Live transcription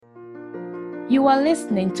You are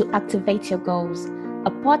listening to Activate Your Goals, a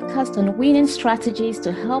podcast on winning strategies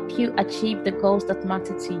to help you achieve the goals that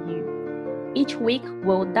matter to you. Each week,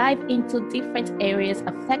 we'll dive into different areas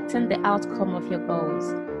affecting the outcome of your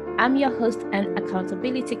goals. I'm your host and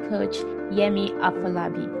accountability coach, Yemi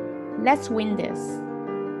Afolabi. Let's win this.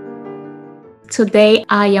 Today,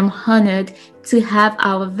 I am honored to have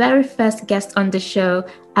our very first guest on the show,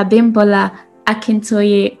 Abimbola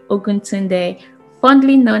Akintoye Oguntunde,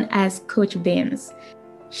 fondly known as Coach Beams.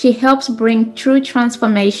 She helps bring true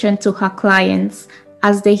transformation to her clients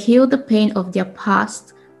as they heal the pain of their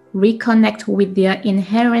past, reconnect with their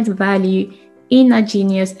inherent value, inner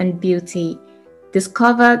genius and beauty,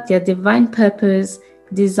 discover their divine purpose,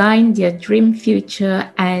 design their dream future,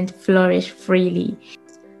 and flourish freely.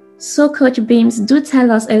 So, Coach Beams, do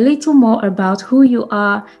tell us a little more about who you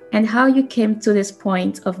are and how you came to this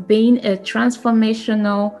point of being a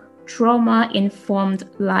transformational, trauma-informed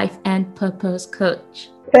life and purpose coach.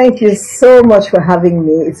 Thank you so much for having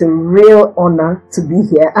me. It's a real honor to be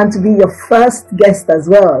here and to be your first guest as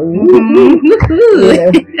well.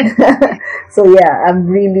 So yeah, I'm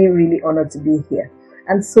really, really honored to be here.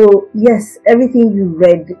 And so, yes, everything you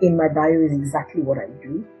read in my bio is exactly what I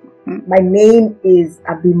do. My name is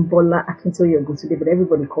Abimbola Akintoye Oguntunde, but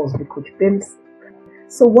everybody calls me Coach Beams.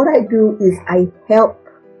 So what I do is I help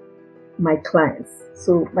my clients.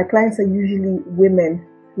 So my clients are usually women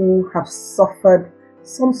who have suffered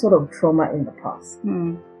some sort of trauma in the past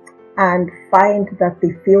and find that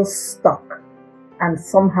they feel stuck. And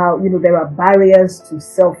somehow, there are barriers to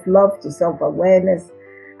self-love, to self-awareness,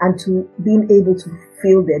 and to being able to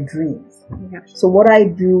fulfill their dreams. Yeah. So what I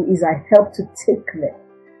do is I help to take them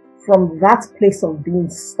from that place of being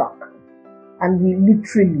stuck, and we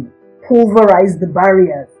literally pulverize the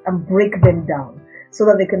barriers and break them down so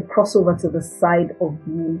that they can cross over to the side of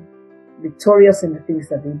being victorious in the things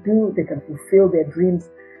that they do. They can fulfill their dreams,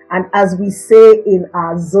 and as we say in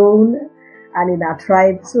our zone and in our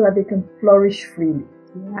tribe, so that they can flourish freely.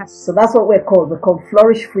 Yes. So that's what we're called. We're called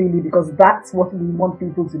Flourish Freely because that's what we want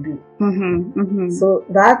people to do. So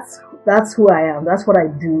that's who I am. That's what I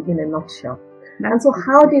do in a nutshell. And so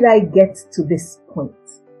how did I get to this point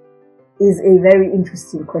is a very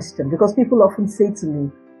interesting question, because people often say to me,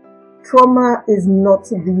 trauma is not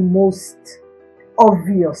the most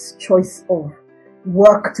obvious choice of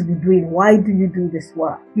work to be doing. Why do you do this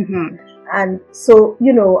work? And so,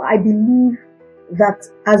 I believe that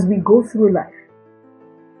as we go through life,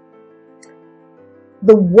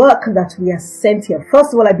 the work that we are sent here,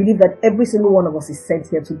 first of all, I believe that every single one of us is sent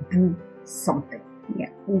here to do something. Yeah.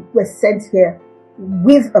 We're sent here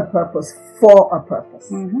with a purpose, for a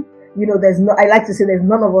purpose. I like to say there's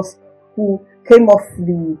none of us who came off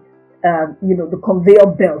the conveyor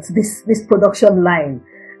belt, this production line,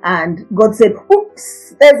 and God said,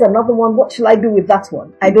 oops, there's another one. What shall I do with that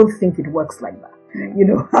one? I don't think it works like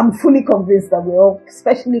that. I'm fully convinced that we're all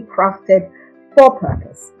specially crafted for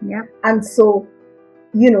purpose. Yeah. And so,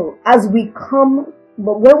 as we come,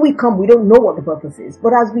 but when we come, we don't know what the purpose is.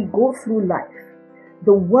 But as we go through life,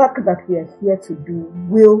 the work that we are here to do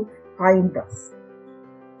will find us.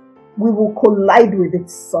 We will collide with it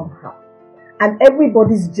somehow. And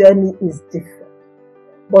everybody's journey is different.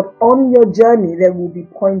 But on your journey, there will be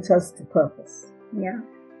pointers to purpose. Yeah.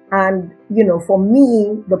 And, for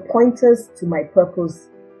me, the pointers to my purpose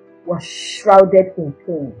were shrouded in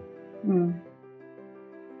pain.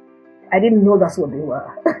 I didn't know that's what they were.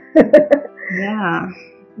 Yeah.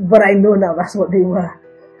 But I know now that's what they were.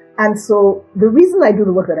 And so the reason I do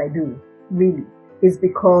the work that I do, really, is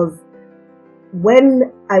because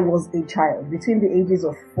when I was a child, between the ages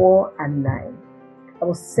of 4 and 9, I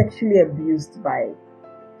was sexually abused by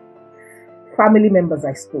family members,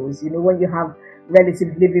 I suppose, when you have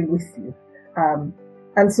relatives living with you.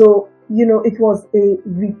 And so, it was a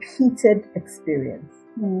repeated experience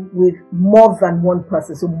with more than one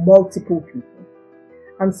person, so multiple people.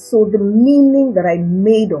 And so the meaning that I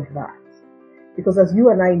made of that, because as you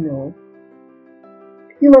and I know,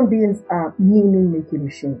 human beings are meaning-making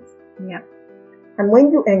machines. Yeah. And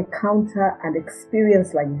when you encounter an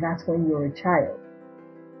experience like that when you're a child,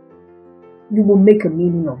 you will make a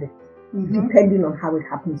meaning of it, depending on how it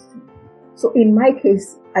happens to you. So in my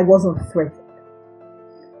case, I wasn't threatened.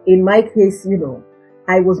 In my case,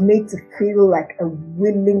 I was made to feel like a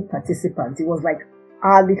willing participant. It was like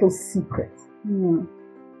our little secret. And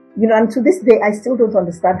to this day, I still don't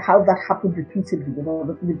understand how that happened repeatedly,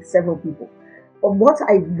 with several people. But what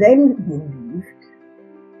I then believed,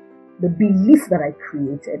 the belief that I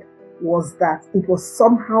created, was that it was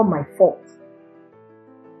somehow my fault.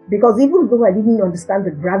 Because even though I didn't understand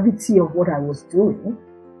the gravity of what I was doing,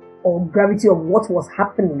 or gravity of what was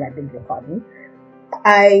happening, I beg your pardon,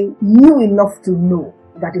 I knew enough to know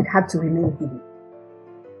that it had to remain hidden.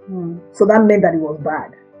 So that meant that it was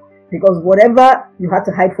bad. Because whatever you had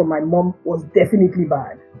to hide from my mom was definitely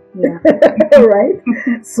bad. Yeah. Right?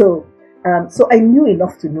 So I knew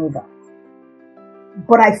enough to know that.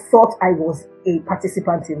 But I thought I was a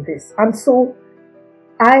participant in this. And so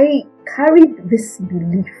I carried this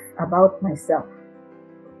belief about myself.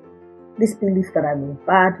 This belief that I was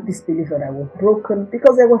bad, this belief that I was broken,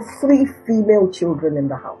 because there were 3 female children in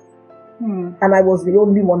the house. And I was the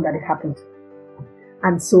only one that it happened to.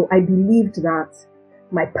 And so I believed that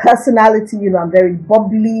my personality, I'm very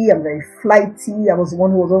bubbly, I'm very flighty. I was the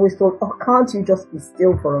one who was always told, oh, can't you just be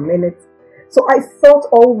still for a minute? So I thought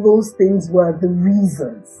all those things were the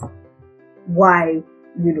reasons why,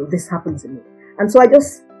 this happened to me. And so I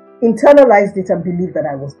just internalized it and believed that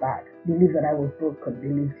I was bad, believed that I was broken,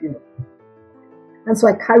 And so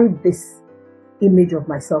I carried this image of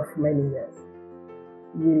myself for many years,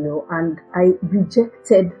 and I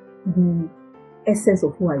rejected the essence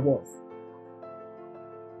of who I was.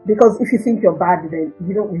 Because if you think you're bad, then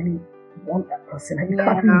you don't really want that person and you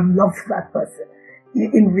can't really love that person.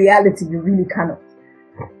 In reality, you really cannot.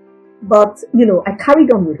 But, I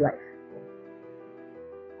carried on with life.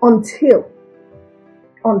 Until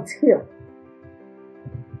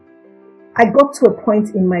I got to a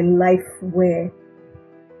point in my life where,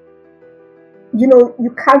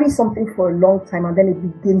 you carry something for a long time and then it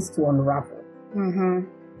begins to unravel.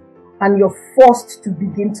 And you're forced to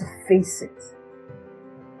begin to face it.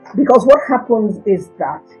 Because what happens is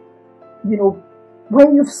that,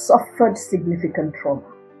 when you've suffered significant trauma,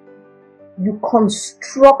 you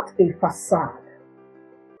construct a facade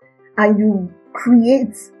and you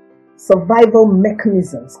create survival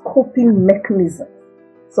mechanisms, coping mechanisms,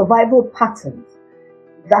 survival patterns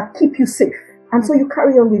that keep you safe. And so you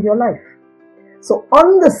carry on with your life. So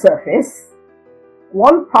on the surface,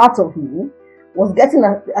 one part of me was getting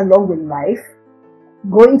along with life,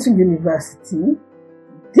 going to university,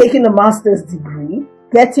 taking a master's degree,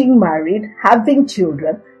 getting married, having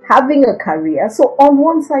children, having a career. So on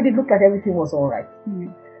one side, it looked like everything was all right.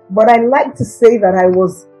 But I like to say that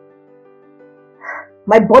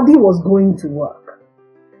my body was going to work.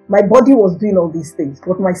 My body was doing all these things,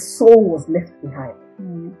 but my soul was left behind.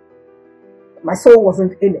 My soul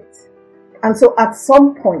wasn't in it. And so at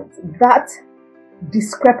some point, that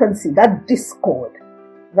discrepancy, that discord,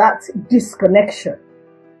 that disconnection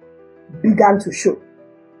began to show.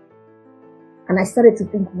 And I started to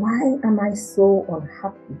think, why am I so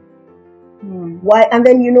unhappy? Why? And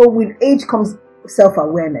then, with age comes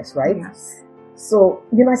self-awareness, right? Yes. So,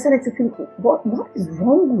 I started to think, what is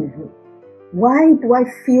wrong with me? Why do I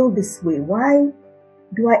feel this way? Why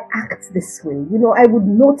do I act this way? I would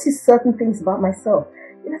notice certain things about myself.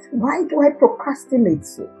 Why do I procrastinate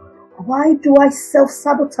so? Why do I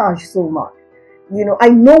self-sabotage so much? I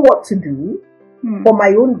know what to do for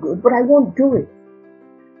my own good, but I won't do it.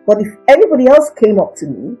 But if anybody else came up to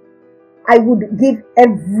me, I would give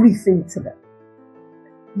everything to them.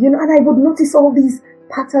 And I would notice all these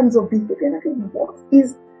patterns of behavior and I think, what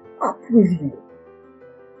is up with you?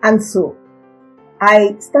 And so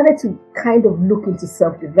I started to kind of look into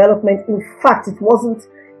self-development. In fact, it wasn't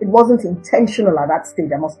intentional at that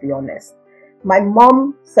stage, I must be honest. My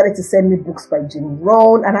mom started to send me books by Jim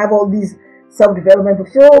Rohn, and I have all these self-development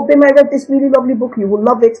books. Oh, Bim, I read this really lovely book. You will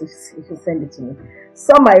love it. You should send it to me.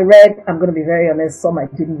 Some I read, I'm going to be very honest, some I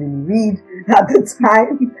didn't really read at the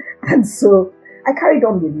time. And so I carried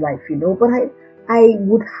on with life, but I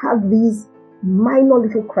would have these minor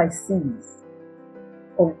little crises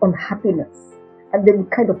of unhappiness, and they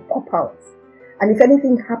would kind of pop out. And if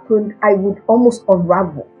anything happened, I would almost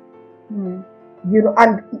unravel. And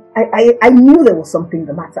I knew there was something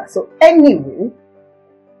the matter. So anyway,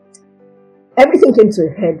 everything came to a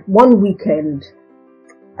head one weekend.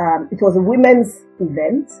 It was a women's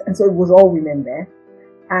event, and so it was all women there.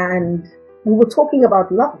 And we were talking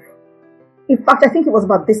about love. In fact, I think it was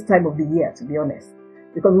about this time of the year, to be honest,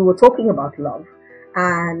 because we were talking about love.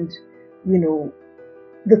 And,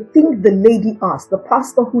 the thing the lady asked, the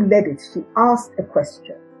pastor who led it, she asked a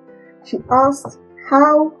question. She asked,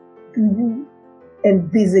 how do you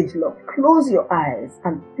envisage love? Close your eyes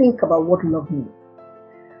and think about what love means.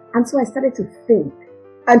 And so I started to think,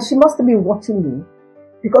 and she must have been watching me,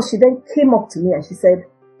 because she then came up to me and she said,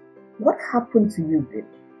 what happened to you, babe?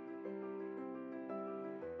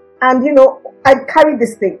 And I carried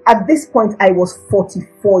this thing. At this point, I was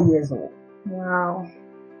 44 years old. Wow.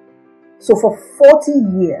 So for 40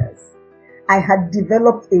 years, I had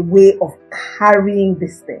developed a way of carrying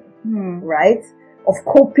this thing, right? of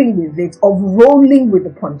coping with it, of rolling with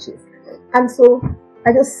the punches. And so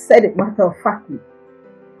I just said it matter of factly.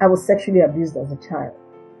 I was sexually abused as a child.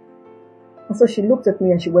 And so she looked at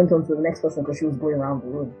me and she went on to the next person because she was going around the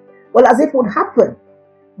room. Well, as it would happen,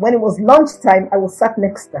 when it was lunchtime, I was sat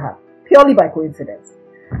next to her, purely by coincidence.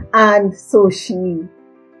 And so she,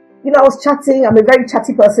 I was chatting. I'm a very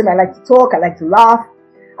chatty person. I like to talk. I like to laugh.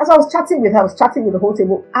 As I was chatting with her, I was chatting with the whole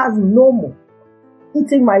table as normal,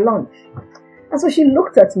 eating my lunch. And so she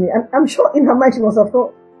looked at me, and I'm sure in her mind she must have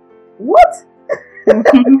thought, what?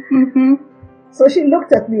 So she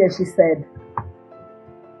looked at me and she said,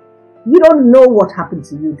 you don't know what happened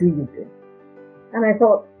to you, do you, babe? And I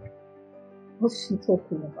thought, what's she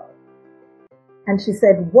talking about? And she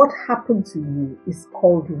said, what happened to you is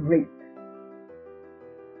called rape.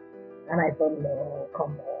 And I thought, no,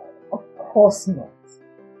 come on. Of course not.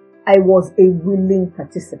 I was a willing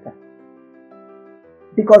participant.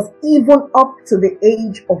 Because even up to the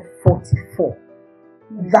age of 44,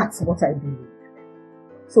 that's what I believed.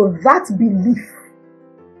 So that belief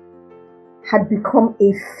had become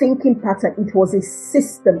a thinking pattern. It was a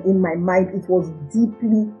system in my mind. It was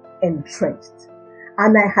deeply entrenched.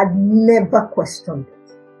 And I had never questioned it.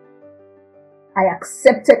 I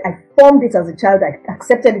formed it as a child, I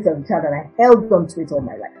accepted it as a child, and I held on to it all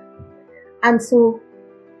my life. And so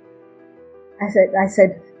I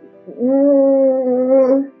said,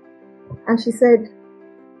 and she said,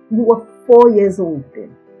 you were 4 years old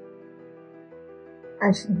then.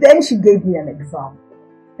 And then she gave me an example.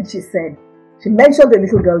 And she mentioned the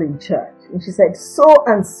little girl in church. And she said, so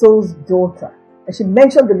and so's daughter. And she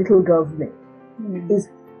mentioned the little girl's name. Is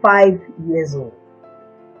 5 years old.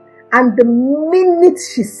 And the minute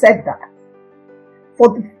she said that, for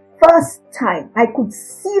the first time, I could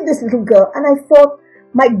see this little girl and I thought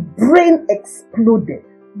my brain exploded.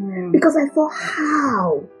 Because I thought,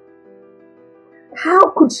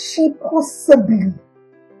 how could she possibly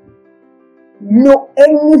know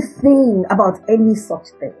anything about any such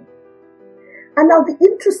thing? And now the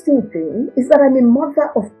interesting thing is that I'm a mother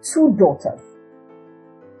of 2 daughters.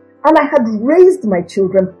 And I had raised my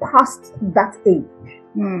children past that age.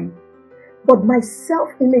 But my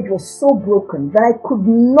self-image was so broken that I could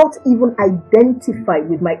not even identify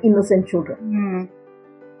with my innocent children.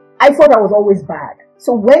 I thought I was always bad.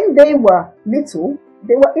 So when they were little,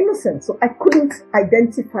 they were innocent. So I couldn't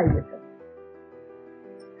identify with them.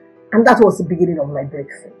 And that was the beginning of my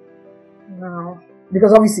breakthrough. Wow.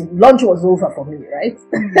 Because obviously lunch was over for me, right?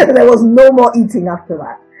 There was no more eating after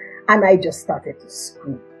that. And I just started to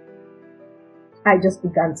scream. I just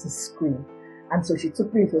began to scream. And so she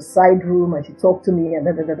took me to a side room and she talked to me and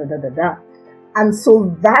And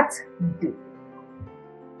so that day,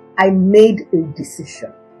 I made a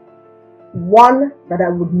decision. One, that I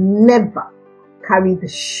would never carry the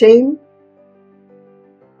shame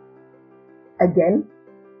again.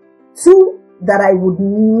 2, that I would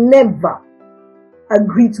never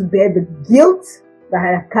agree to bear the guilt that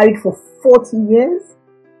I had carried for 40 years.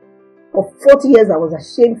 For 40 years, I was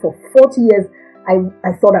ashamed. For 40 years,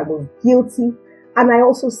 I thought I was guilty. And I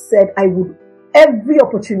also said I would, every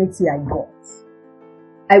opportunity I got,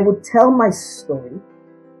 I would tell my story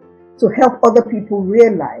to help other people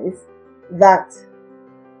realize that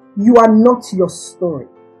you are not your story.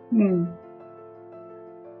 And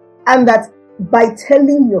that by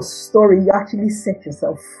telling your story, you actually set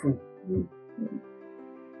yourself free.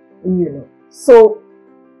 So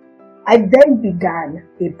I then began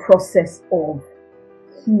a process of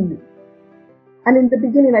healing. And in the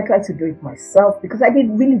beginning, I tried to do it myself because I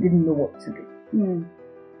really didn't know what to do.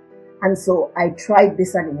 And so I tried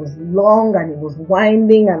this and it was long and it was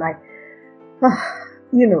winding and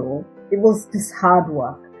it was this hard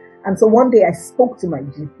work. And so one day I spoke to my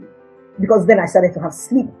GP because then I started to have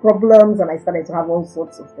sleep problems and I started to have all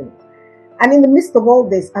sorts of things. And in the midst of all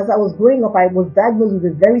this, as I was growing up, I was diagnosed with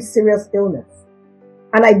a very serious illness.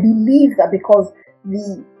 And I believe that because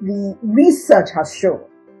the research has shown,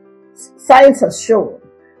 science has shown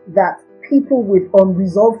that people with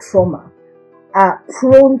unresolved trauma are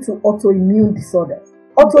prone to autoimmune disorders.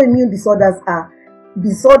 Autoimmune disorders are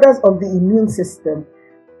disorders of the immune system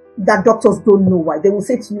that doctors don't know why. They will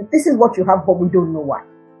say to you, this is what you have, but we don't know why.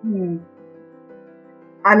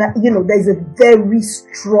 And, there's a very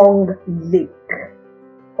strong link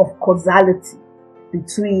of causality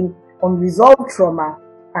between unresolved trauma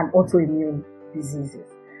and autoimmune diseases.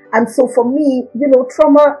 And so for me,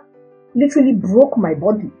 trauma literally broke my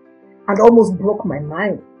body and almost broke my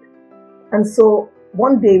mind. And so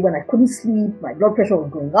one day when I couldn't sleep, my blood pressure was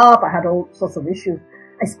going up, I had all sorts of issues,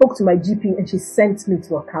 I spoke to my GP and she sent me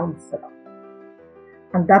to a counselor.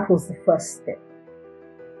 And that was the first step.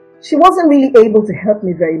 she wasn't really able to help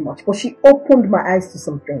me very much, but she opened my eyes to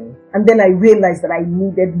some things. And then I realized that I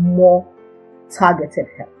needed more targeted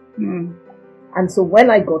help. And so when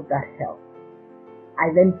I got that help,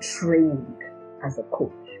 I then trained as a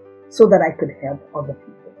coach so that I could help other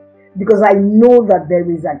people. Because I know that there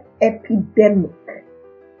is an epidemic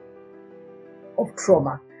of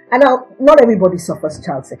trauma. And now, not everybody suffers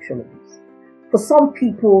child sexual abuse. For some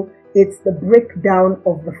people, it's the breakdown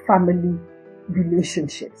of the family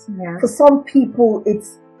relationships. Yeah. For some people,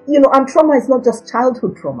 it's, and trauma is not just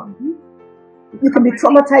childhood trauma. You can be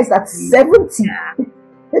traumatized at 70. Yeah.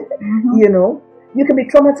 You can be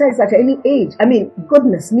traumatized at any age. I mean,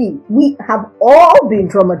 goodness me, we have all been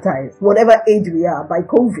traumatized, whatever age we are, by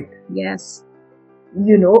COVID. Yes.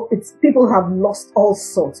 It's people have lost all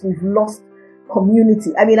sorts. We've lost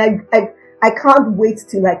community. I mean, I can't wait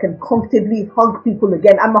till I can comfortably hug people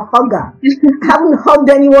again. I'm a hugger. I haven't hugged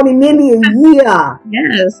anyone in nearly a year.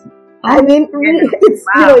 Yes. I mean, it's,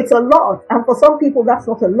 it's a lot. And for some people, that's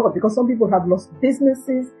not a lot, because some people have lost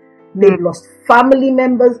businesses. They've lost family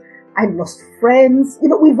members. I've lost friends.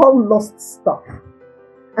 We've all lost stuff.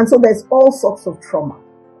 And so there's all sorts of trauma.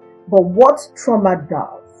 But what trauma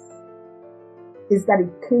does is that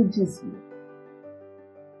it cages you.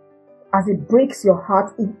 As it breaks your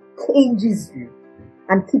heart, it cages you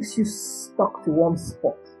and keeps you stuck to one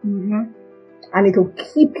spot. And it'll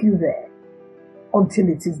keep you there until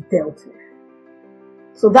it is dealt with.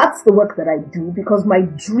 So that's the work that I do, because my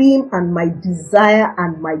dream and my desire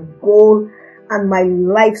and my goal and my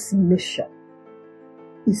life's mission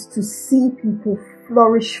is to see people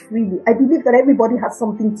flourish freely. I believe that everybody has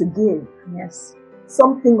something to give. Yes.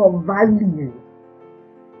 Something of value.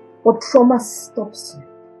 But trauma stops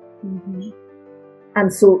you.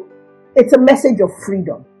 And so it's a message of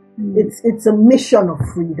freedom. It's a mission of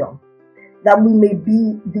freedom, that we may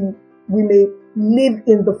live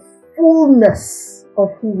in the fullness of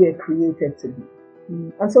who we're created to be.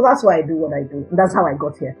 And so that's why I do what I do. And that's how I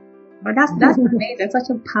got here. But that's amazing. Such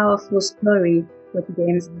a powerful story with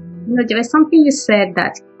Beams. There was something you said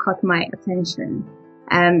that caught my attention.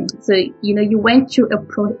 So, you went through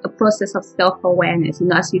a process of self-awareness,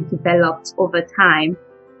 as you developed over time.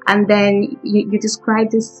 And then you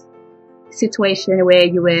described this situation where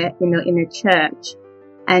you were, in a church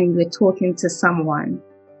and you were talking to someone.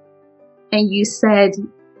 And you said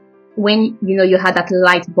when, you had that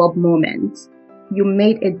light bulb moment, you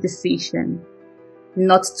made a decision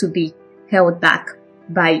not to be held back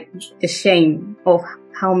by the shame of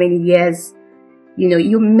how many years,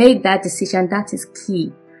 you made that decision. That is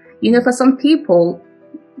key. For some people,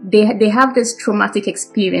 they have these traumatic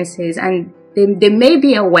experiences and they may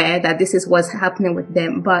be aware that this is what's happening with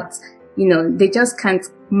them, but, they just can't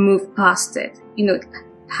move past it.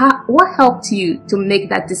 What helped you to make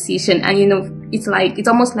that decision? And, it's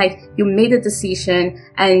almost like you made a decision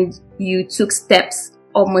and you took steps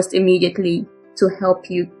almost immediately to help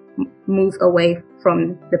you move away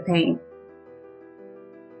from the pain.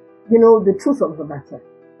 The truth of the matter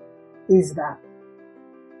is that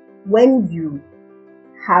when you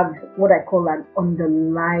have what I call an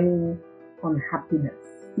underlying unhappiness,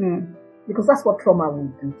 because that's what trauma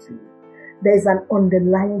will do to you. There's an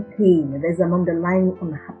underlying pain, there's an underlying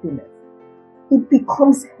unhappiness. It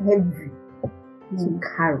becomes heavy to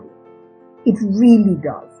carry. It really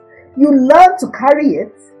does. You learn to carry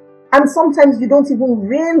it, and sometimes you don't even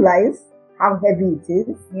realize how heavy it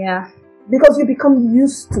is. Yeah. Because you become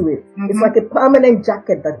used to it. It's like a permanent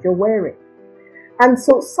jacket that you're wearing. And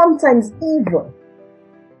so sometimes even,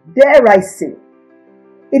 dare I say,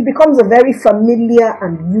 it becomes a very familiar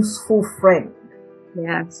and useful friend.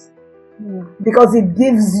 Yes. Because it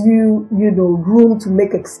gives you, room to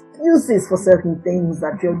make excuses for certain things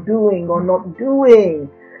that you're doing or not doing.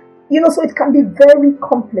 So it can be very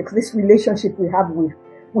complex, this relationship we have with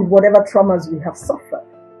whatever traumas we have suffered.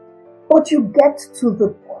 But you get to the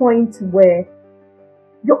point where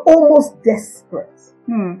you're almost desperate.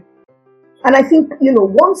 And I think,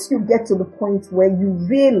 once you get to the point where you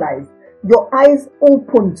realize your eyes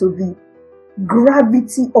open to the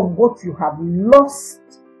gravity of what you have lost,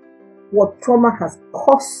 what trauma has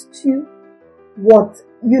cost you,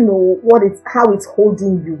 how it's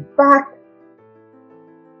holding you back.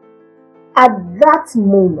 At that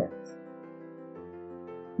moment,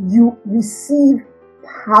 you receive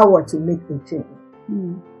power to make a change.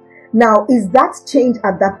 Now, is that change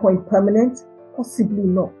at that point permanent? Possibly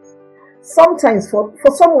not. Sometimes for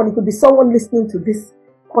someone, it could be someone listening to this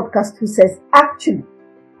podcast who says, actually,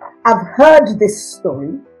 I've heard this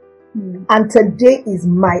story and today is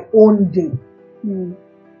my own day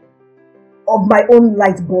of my own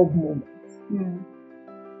light bulb moment.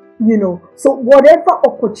 So whatever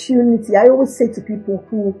opportunity, I always say to people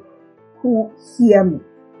who hear me,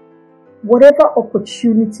 whatever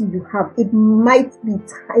opportunity you have, it might be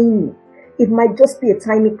tiny. It might just be a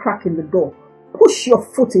tiny crack in the door. Push your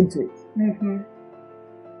foot into it. Mm-hmm.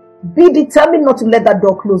 Be determined not to let that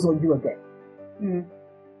door close on you again. Mm.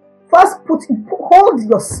 First, hold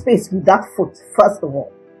your space with that foot, first of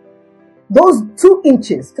all. Those 2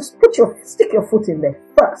 inches, just stick your foot in there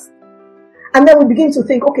first. And then we begin to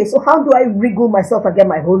think, okay, so how do I wriggle myself and get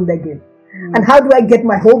my whole leg in? Mm. And how do I get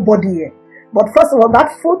my whole body in? But first of all,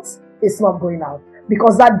 that foot is not going out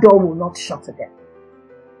because that door will not shut again.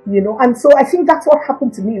 And so I think that's what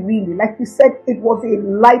happened to me, really. Like you said, it was a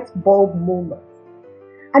light bulb moment.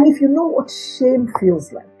 And if you know what shame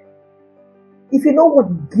feels like, if you know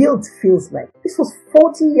what guilt feels like, this was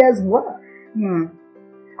 40 years work. Mm.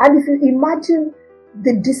 And if you imagine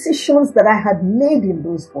the decisions that I had made in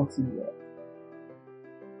those 40 years,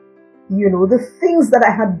 the things that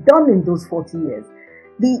I had done in those 40 years,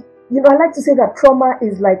 I like to say that trauma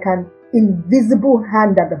is like an invisible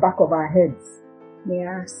hand at the back of our heads.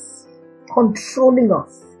 Yes. Controlling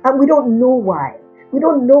us. And we don't know why. We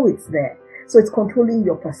don't know it's there. So it's controlling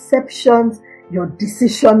your perceptions, your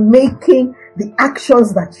decision making, the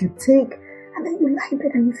actions that you take. And then you lie in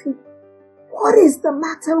bed and you think, what is the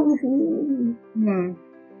matter with me? Mm.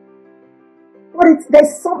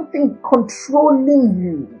 There's something controlling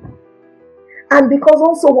you. And because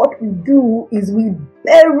also what we do is we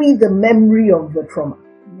bury the memory of the trauma.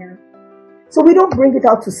 Yeah. So we don't bring it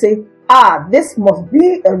out to say, this must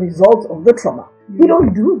be a result of the trauma. We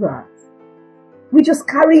don't do that. We just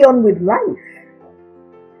carry on with life.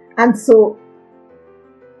 And so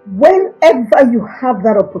whenever you have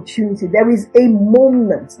that opportunity, there is a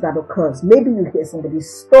moment that occurs. Maybe you hear somebody's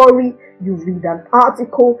story, you read an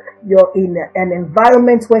article, you're in an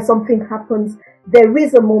environment where something happens. There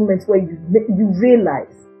is a moment where you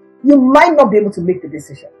realize you might not be able to make the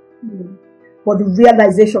decision. Mm. But the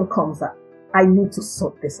realization comes that I need to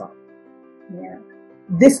sort this out. Yeah.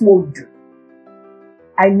 This won't do.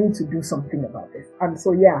 I need to do something about this. And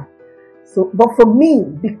so, but for me,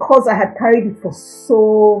 because I had carried it for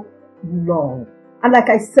so long, and like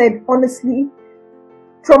I said, honestly,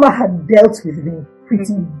 trauma had dealt with me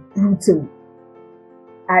pretty brutally.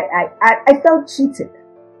 I felt cheated.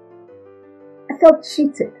 I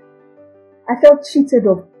felt cheated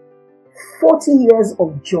of 40 years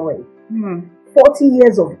of joy, 40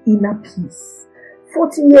 years of inner peace,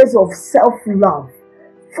 40 years of self-love,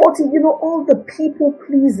 40, all the people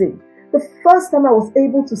pleasing. The first time I was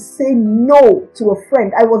able to say no to a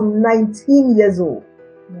friend, I was 19 years old.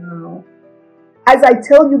 Wow. As I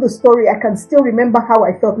tell you the story, I can still remember how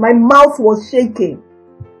I felt. My mouth was shaking.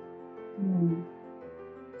 Mm.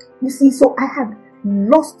 You see, so I had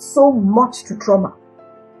lost so much to trauma.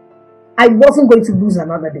 I wasn't going to lose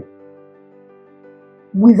another day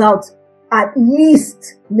without at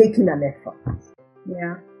least making an effort.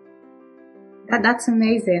 Yeah. That's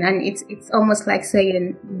amazing. And it's almost like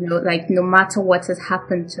saying, like no matter what has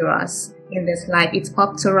happened to us in this life, it's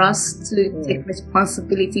up to us to take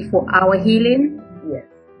responsibility for our healing. Yes.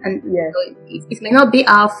 And it may not be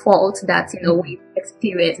our fault that, we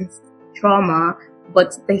experienced trauma,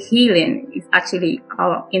 but the healing is actually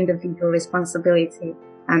our individual responsibility.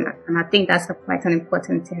 And I think that's quite an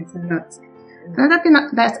important thing to note. Another thing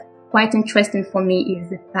that's quite interesting for me is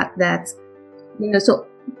the fact that, so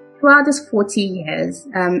throughout these 40 years,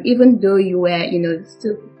 even though you were,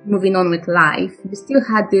 still moving on with life, you still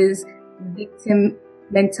had this victim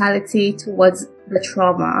mentality towards the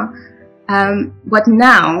trauma. But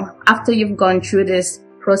now, after you've gone through this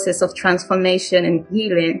process of transformation and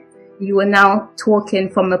healing, you are now talking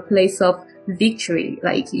from a place of victory,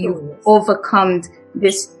 like you've overcome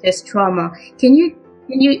this trauma. Can you,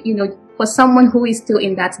 for someone who is still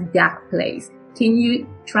in that dark place, can you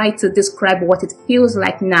try to describe what it feels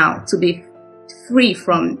like now to be free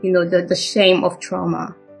from, the shame of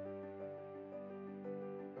trauma?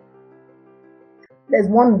 There's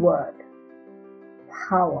one word: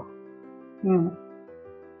 power.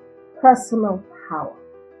 Personal power.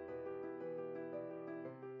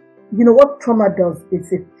 You know what trauma does?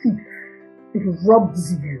 It's a thief. It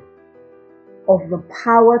robs you of the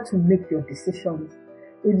power to make your decisions.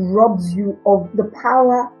 It robs you of the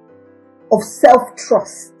power of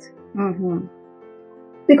self-trust.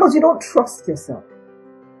 Because you don't trust yourself.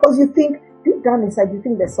 Because you think, deep down inside, you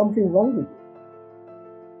think there's something wrong with you.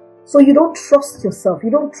 So you don't trust yourself.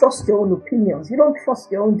 You don't trust your own opinions. You don't trust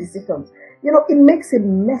your own decisions. It makes a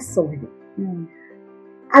mess of you.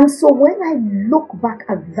 And so when I look back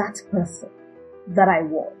at that person that I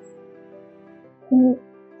was, who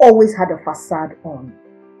always had a facade on,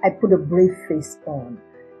 I put a brave face on.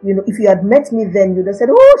 You know, if you had met me then, you'd have said,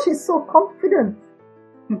 oh, she's so confident.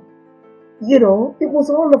 You know, it was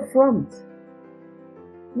all a front.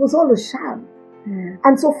 It was all a sham.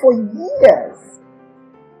 And so for years,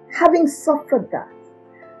 having suffered that,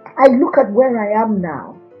 I look at where I am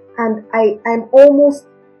now, and I'm almost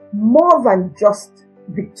more than just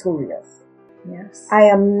victorious. Yes. I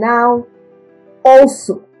am now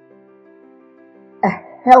also a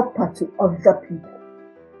helper to other people.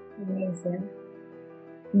 Amazing.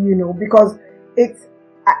 You know, because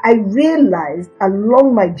I realized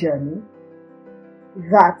along my journey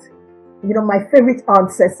that, you know, my favorite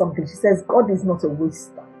aunt says something. She says, God is not a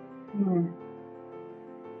waster. And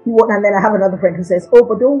then I have another friend who says, oh,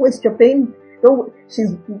 but don't waste your pain.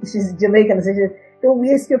 She's Jamaican and says, don't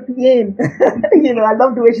waste your pain. You know, I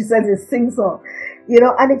love the way she says it, sing song. You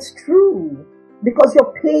know, and it's true. Because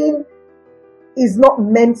your pain is not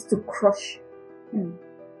meant to crush you.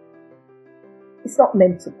 It's not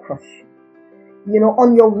meant to crush you. You know,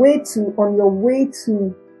 on your way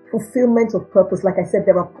to fulfillment of purpose, like I said,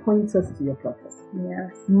 there are pointers to your purpose.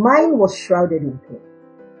 Yes. Mine was shrouded in pain.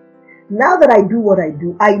 Now that I do what I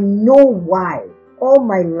do, I know why. All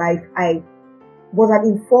my life, I was an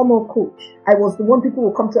informal coach. I was the one people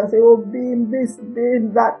would come to and say, oh, Beam, this,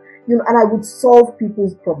 Beam, that, you know, and I would solve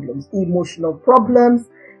people's problems, emotional problems.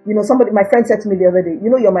 You know, my friend said to me the other day, you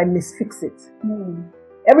know, you're my Miss Fix-It.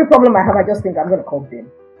 Every problem I have, I just think I'm going to call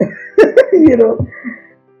Beam. You know,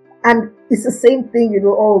 and it's the same thing, you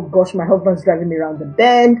know, oh gosh, my husband's driving me around the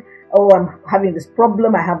bend. Oh, I'm having this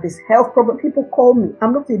problem. I have this health problem. People call me.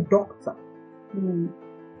 I'm not a doctor.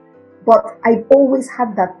 But I always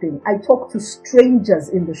had that thing. I talk to strangers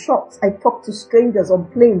in the shops. I talk to strangers on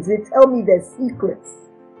planes. They tell me their secrets.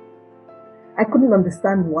 I couldn't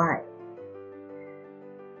understand why.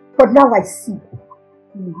 But now I see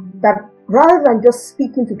that rather than just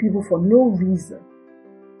speaking to people for no reason,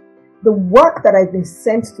 the work that I've been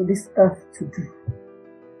sent to this earth to do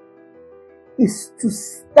is to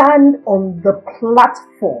stand on the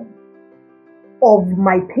platform of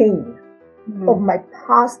my pain, of my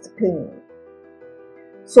past pain,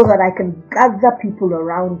 so that I can gather people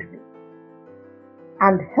around me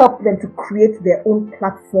and help them to create their own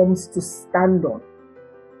platforms to stand on,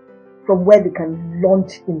 from where they can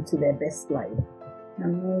launch into their best life.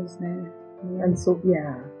 Amazing. And so,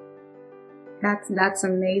 yeah. That's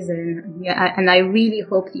amazing. Yeah, and I really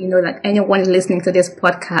hope, you know, like anyone listening to this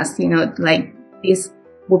podcast, you know, like this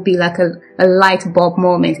would be like a light bulb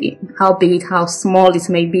moment, how big, how small it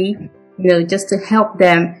may be, you know, just to help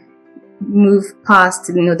them move past,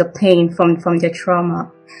 you know, the pain from their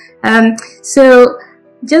trauma. So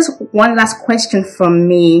just one last question from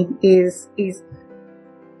me is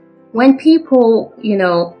when people, you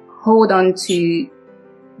know, hold on to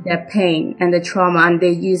their pain and the trauma and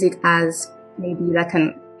they use it as maybe like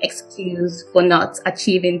an excuse for not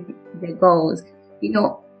achieving their goals, you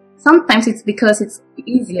know, sometimes it's because it's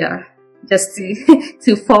easier just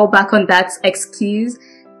to fall back on that excuse.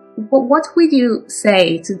 But what would you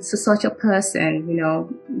say to such a person, you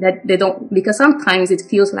know, that they don't, because sometimes it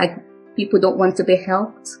feels like people don't want to be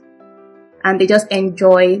helped and they just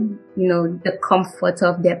enjoy, you know, the comfort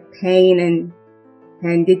of their pain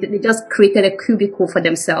and they just created a cubicle for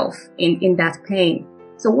themselves in that pain.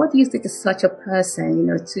 So what do you say to such a person, you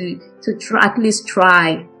know, to try, at least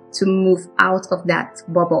try to move out of that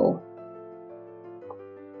bubble?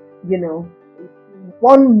 You know,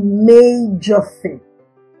 one major thing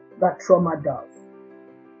that trauma does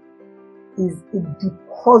is it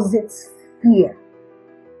deposits fear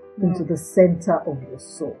into the center of your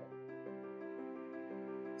soul.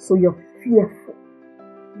 So you're fearful.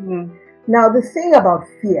 Now, the thing about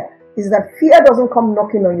fear is that fear doesn't come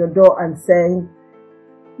knocking on your door and saying,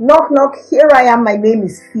 knock, knock, here I am, my name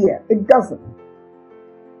is fear. It doesn't.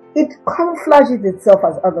 It camouflages itself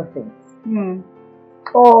as other things.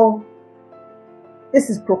 Or this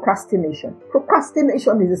is procrastination.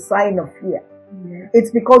 Procrastination is a sign of fear.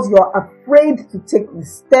 It's because you're afraid to take the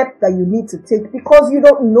step that you need to take because you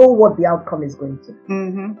don't know what the outcome is going to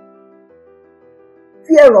be.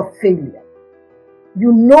 Fear of failure.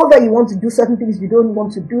 You know that you want to do certain things, you don't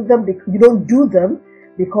want to do them, you don't do them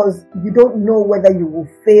because you don't know whether you will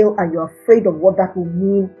fail and you're afraid of what that will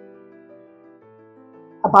mean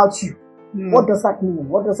about you. What does that mean?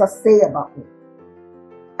 What does that say about me?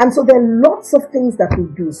 And so there are lots of things that we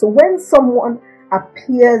do. So when someone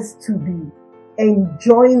appears to be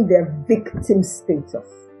enjoying their victim status,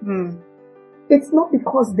 it's not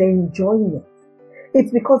because they're enjoying it.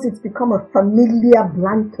 It's because it's become a familiar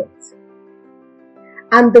blanket.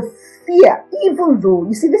 And the fear, even though,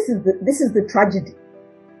 you see, this is the tragedy.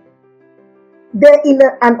 they're in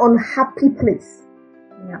an unhappy place.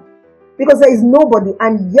 Yeah. Because there is nobody,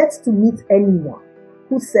 and yet to meet anyone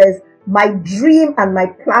who says, my dream and my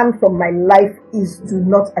plan for my life is to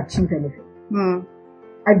not achieve anything.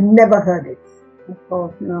 I've never heard it.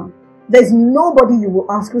 Oh, no. There's nobody you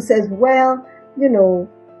will ask who says, well,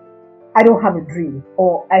 I don't have a dream,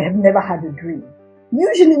 or I have never had a dream.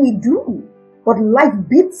 Usually we do, but life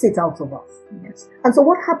beats it out of us. Yes. And so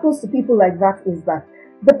what happens to people like that is that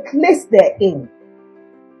the place they're in,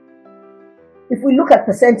 if we look at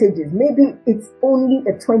percentages, maybe it's only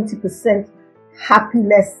a 20%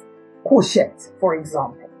 happiness quotient, for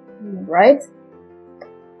example, right?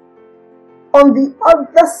 On the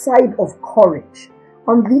other side of courage,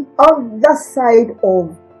 on the other side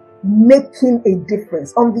of making a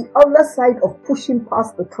difference, on the other side of pushing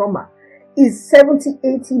past the trauma, is 70,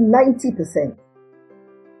 80, 90%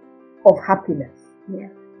 of happiness. Yeah.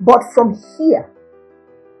 But from here,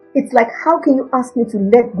 it's like, how can you ask me to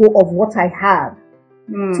let go of what I have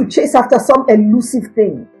to chase after some elusive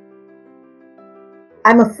thing?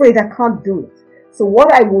 I'm afraid I can't do it. So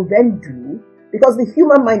what I will then do, because the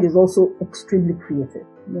human mind is also extremely creative.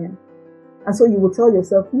 Yeah. And so you will tell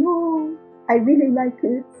yourself, no, I really like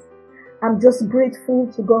it. I'm just grateful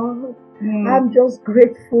to God. I'm just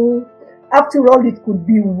grateful. After all, it could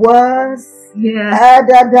be worse. Yeah.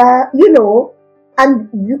 And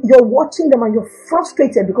you're watching them and you're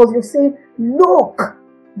frustrated because you're saying, look,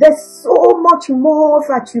 there's so much more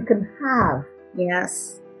that you can have.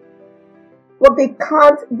 Yes. But they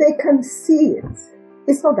can see it.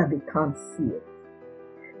 It's not that they can't see it.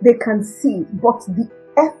 They can see it, but the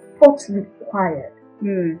effort required.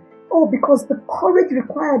 Because the courage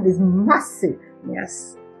required is massive.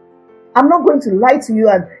 Yes. I'm not going to lie to you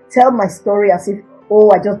and tell my story as if,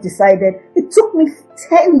 I just decided. It took me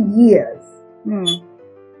 10 years.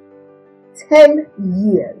 10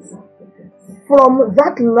 years from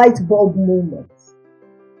that light bulb moment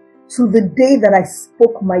to the day that I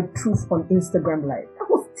spoke my truth on Instagram Live. That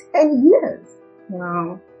was 10 years.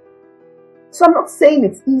 Wow. So I'm not saying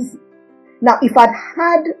it's easy. Now, if I'd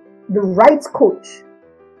had the right coach,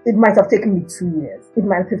 it might have taken me 2 years. It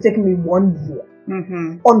might have taken me 1 year.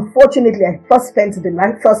 Unfortunately, I first spent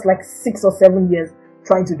the first 6 or 7 years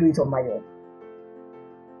trying to do it on my own.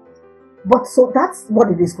 But so that's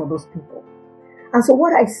what it is for those people. And so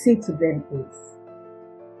what I say to them is,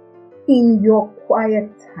 in your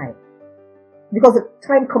quiet time, because the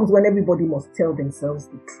time comes when everybody must tell themselves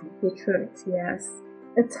the truth. The truth, yes.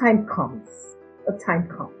 A time comes.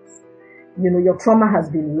 Your trauma has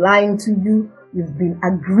been lying to you. You've been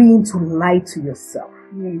agreeing to lie to yourself.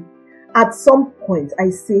 At some point, I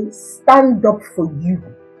say, stand up for you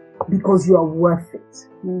because you are worth it.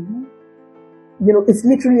 It's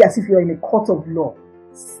literally as if you're in a court of law.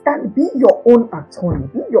 Be your own attorney.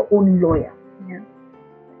 Be your own lawyer. Yeah.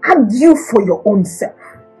 Argue for your own self.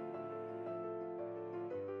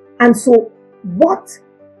 And so, what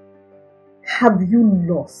have you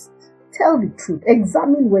lost? Tell the truth.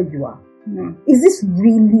 Examine where you are. Is this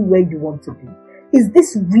really where you want to be? Is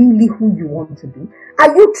this really who you want to be?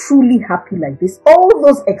 Are you truly happy like this? All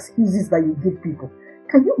those excuses that you give people,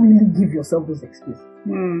 can you really give yourself those excuses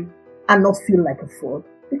and not feel like a fraud?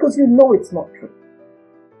 Because you know it's not true.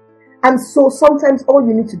 And so sometimes all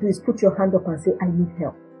you need to do is put your hand up and say, I need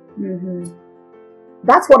help.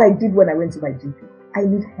 That's what I did when I went to my GP. I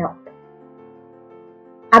need help.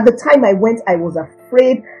 At the time I went, I was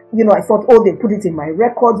afraid. I thought, they put it in my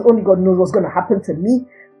records. Only God knows what's going to happen to me.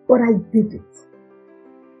 But I did it.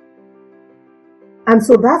 And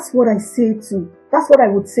so that's what I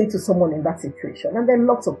would say to someone in that situation. And there are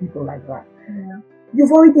lots of people like that. Yeah.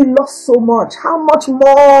 You've already lost so much. How much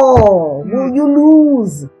more will you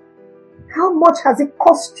lose? How much has it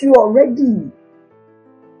cost you already?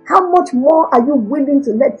 How much more are you willing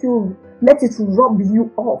to let it rub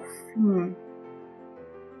you off?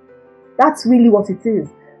 That's really what it is.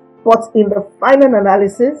 But in the final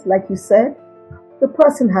analysis, like you said, the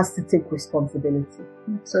person has to take responsibility.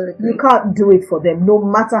 Absolutely. You can't do it for them, no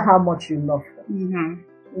matter how much you love them.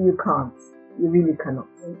 You can't. You really cannot.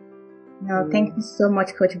 No, thank you so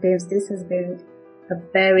much, Coach Beams. This has been a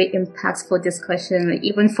very impactful discussion,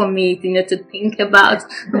 even for me, to think about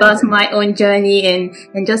my own journey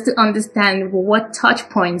and just to understand what touch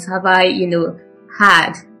points have I,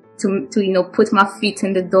 had to put my feet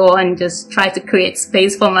in the door and just try to create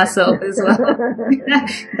space for myself as well.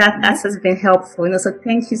 that has been helpful. So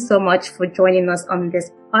thank you so much for joining us on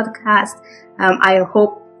this podcast. I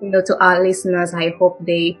hope, to our listeners, I hope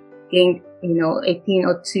they gained, a thing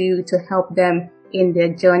or two to help them in their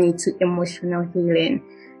journey to emotional healing.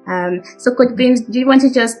 So Coach Beams, do you want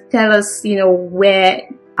to just tell us, where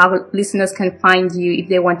our listeners can find you if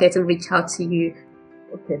they wanted to reach out to you.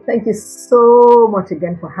 Okay, thank you so much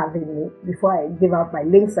again for having me. Before I give out my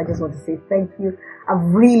links, I just want to say thank you. I've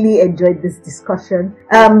really enjoyed this discussion.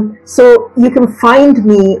 So you can find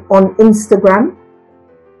me on Instagram.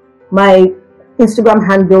 My Instagram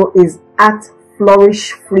handle is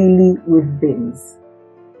 @flourishfreelywithbeams.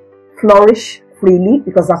 Flourish freely,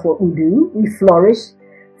 because that's what we do. We flourish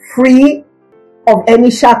free of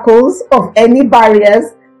any shackles, of any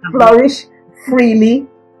barriers. Flourish freely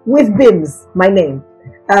with Beams, my name.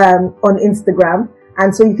 On Instagram,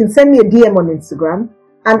 and so you can send me a DM on Instagram,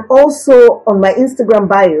 and also on my Instagram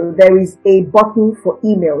bio there is a button for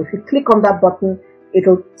email. If you click on that button,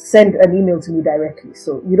 it'll send an email to me directly,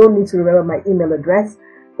 so you don't need to remember my email address,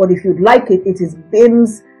 but if you'd like it, it is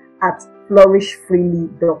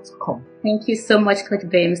beams@flourishfreely.com. Thank you so much, Coach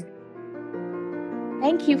Beams.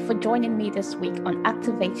 Thank you for joining me this week on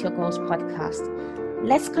Activate Your Goals podcast.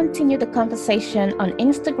 Let's continue the conversation on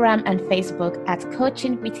Instagram and Facebook at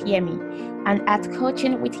Coaching with Yemi and at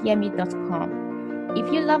coachingwithyemi.com. If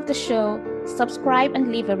you love the show, subscribe and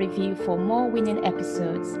leave a review for more winning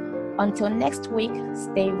episodes. Until next week,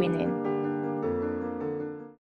 stay winning.